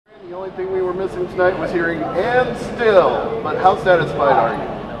The only thing we were missing tonight was hearing "and still." But how satisfied are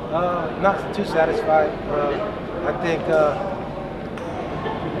you? Not too satisfied. I think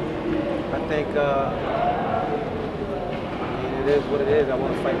it is what it is. I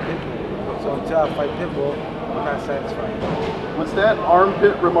want to fight Pitbull. So until I fight Pitbull, I'm not satisfied. Was that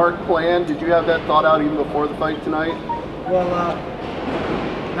armpit remark planned? Did you have that thought out even before the fight tonight? Well,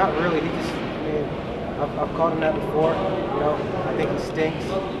 not really. He just, I mean, I've called him that before. You know, I think he stinks.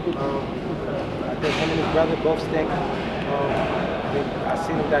 I think him and his brother both stink. I've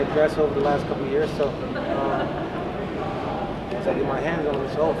seen him digress over the last couple of years, so once I get my hands on him,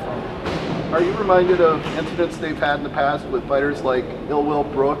 it's over for him. Are you reminded of incidents they've had in the past with fighters like Ill Will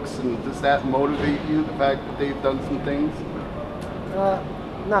Brooks, and does that motivate you, the fact that they've done some things?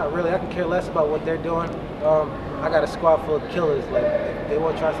 Not really. I can care less about what they're doing. I got a squad full of killers. Like, if they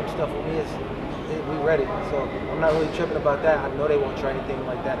want to try some stuff with me, we ready. So I'm not really tripping about that. I know they won't try anything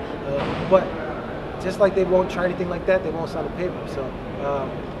like that. But just like they won't try anything like that, they won't sign a paper. So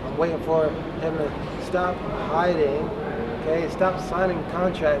I'm waiting for him to stop hiding, okay? Stop signing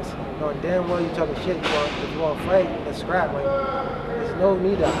contracts, knowing damn well you're talking shit. If you want to fight, let's scrap. Like, there's no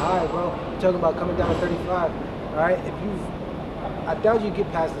need to hide, bro. You're talking about coming down to 35, all right? I doubt you get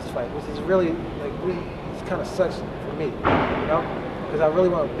past this fight, which is really, like, it kind of sucks for me, you know? Because I really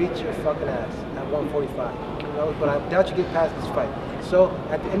want to beat your fucking ass at 145, you know? But I doubt you get past this fight. So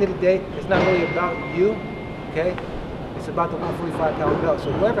at the end of the day, it's not really about you, okay? It's about the 145-pound belt.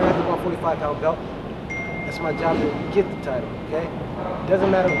 So whoever has the 145-pound belt, that's my job to get the title, okay? It doesn't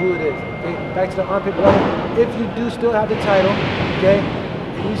matter who it is, okay? Back to the armpit belt. If you do still have the title, okay,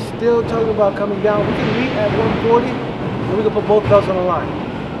 and you still talking about coming down, we can meet at 140, and we can put both belts on the line.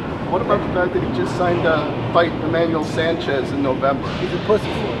 What about the fact that he just signed to fight Emmanuel Sanchez in November? He's a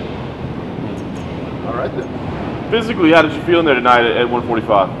pussy for it. All right then. Physically, how did you feel in there tonight at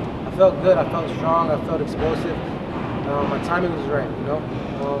 145? I felt good. I felt strong. I felt explosive. My timing was right, you know.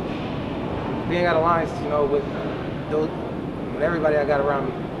 Being at Alliance, you know, with everybody I got around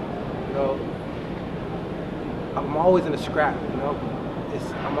me, you know, I'm always in a scrap, you know.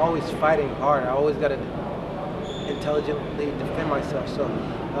 I'm always fighting hard. I always got to intelligently defend myself. So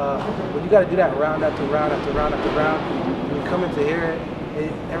when you got to do that round after round after round after round, when you come into here,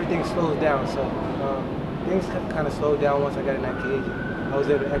 everything slows down. So things kind of slowed down once I got in that cage. I was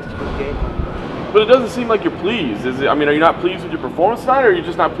able to execute the game plan. But it doesn't seem like you're pleased. Is it? I mean, are you not pleased with your performance tonight, or are you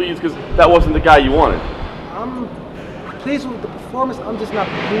just not pleased because that wasn't the guy you wanted? I'm pleased with the performance. I'm just not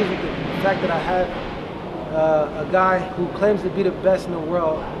pleased with the fact that I had a guy who claims to be the best in the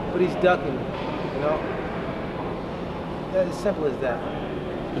world, but he's ducking me, you know? As simple as that.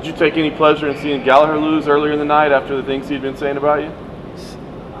 Did you take any pleasure in seeing Gallagher lose earlier in the night after the things he'd been saying about you?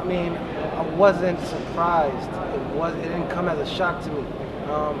 I mean, I wasn't surprised. It didn't come as a shock to me.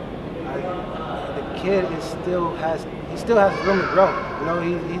 The kid still has room to grow. You know,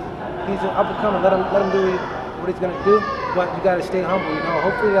 he's an up and comer. Let him do what he's gonna do. But you gotta stay humble. You know,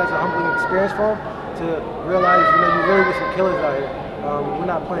 hopefully that's a humbling experience for him to realize, you know, you really with some killers out here. We're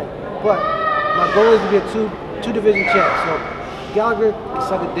not playing. But my goal is to be a two division champ. So Gallagher can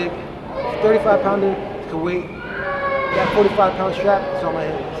suck a dick. 35-pounder can wait. That 45-pound strap is on my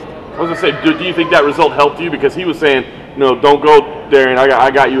head. I was gonna say, do you think that result helped you? Because he was saying, no, don't go, Darrion.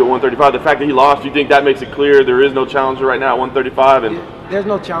 I got you at 135. The fact that he lost, do you think that makes it clear there is no challenger right now at 135? And there's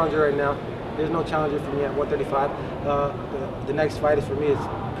no challenger right now. There's no challenger for me at 135. The next fight is for me is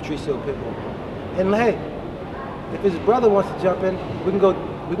Patricio Pitbull. And hey, if his brother wants to jump in, we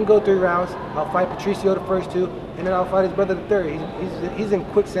can go 3 rounds. I'll fight Patricio the first 2, and then I'll fight his brother the third. He's in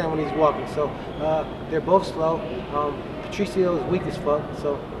quicksand when he's walking. So they're both slow. Patricio is weak as fuck.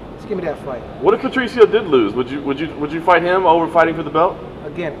 So just give me that fight. What if Patricio did lose? Would you fight him over fighting for the belt?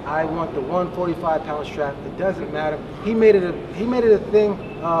 Again, I want the 145-pound strap. It doesn't matter. He made it a thing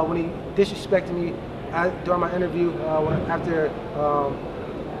when he disrespected me during my interview after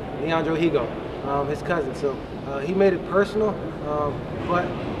Leandro Higo, his cousin. So he made it personal. But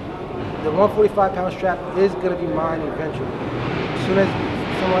the 145-pound strap is gonna be mine eventually. As soon as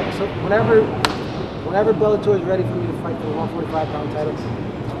whenever Bellator is ready for me to fight for the 145-pound title,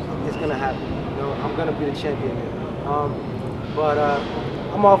 it's gonna happen. You know, I'm gonna be the champion here. But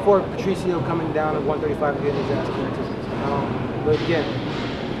I'm all for Patricio coming down at 135 and getting his ass kicked. But again,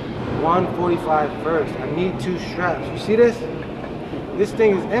 145 first. I need 2 straps. You see this? This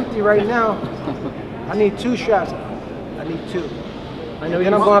thing is empty right now. I need 2 straps. I need 2. I know.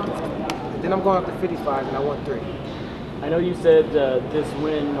 Then I'm going up to 55, and I want 3. I know you said this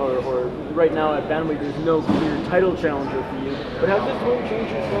win, or right now at bantamweight, there's no clear title challenger for you. But has this win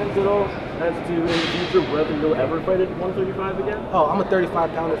changed your plans at all as to in the future whether you'll ever fight at 135 again? Oh, I'm a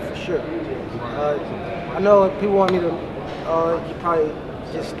 35-pounder for sure. I know people want me to, you probably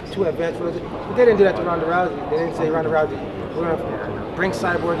just too advanced for it. But they didn't do that to Ronda Rousey. They didn't say, Ronda Rousey, we're going to bring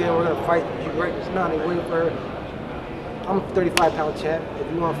Cyborg in, we're going to fight you right now. They waiting for her. I'm a 35-pound champ.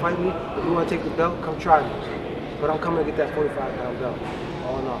 If you want to fight me, if you want to take the belt, come try me. But I'm coming to get that 45-pound belt,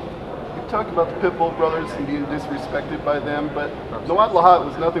 all in all. You talked about the Pitbull brothers and being disrespected by them, but Noad Lahat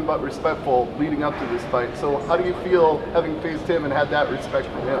was nothing but respectful leading up to this fight. So how do you feel having faced him and had that respect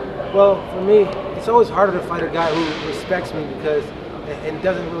for him? Well, for me, it's always harder to fight a guy who respects me because and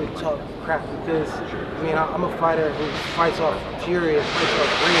doesn't really talk crap. Because I mean, I'm a fighter who fights off fury and fights off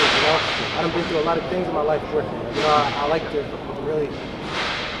rage. You know, I've been through a lot of things in my life where I like to really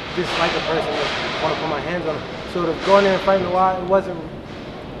dislike a person and want to put my hands on him. So to go in there and fight Noad, it wasn't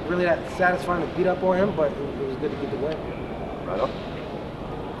really that satisfying to beat up on him, but it was good to get the win. Right on.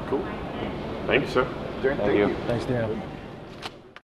 Cool. Thank you, sir. Thank you. Thanks, Darrion.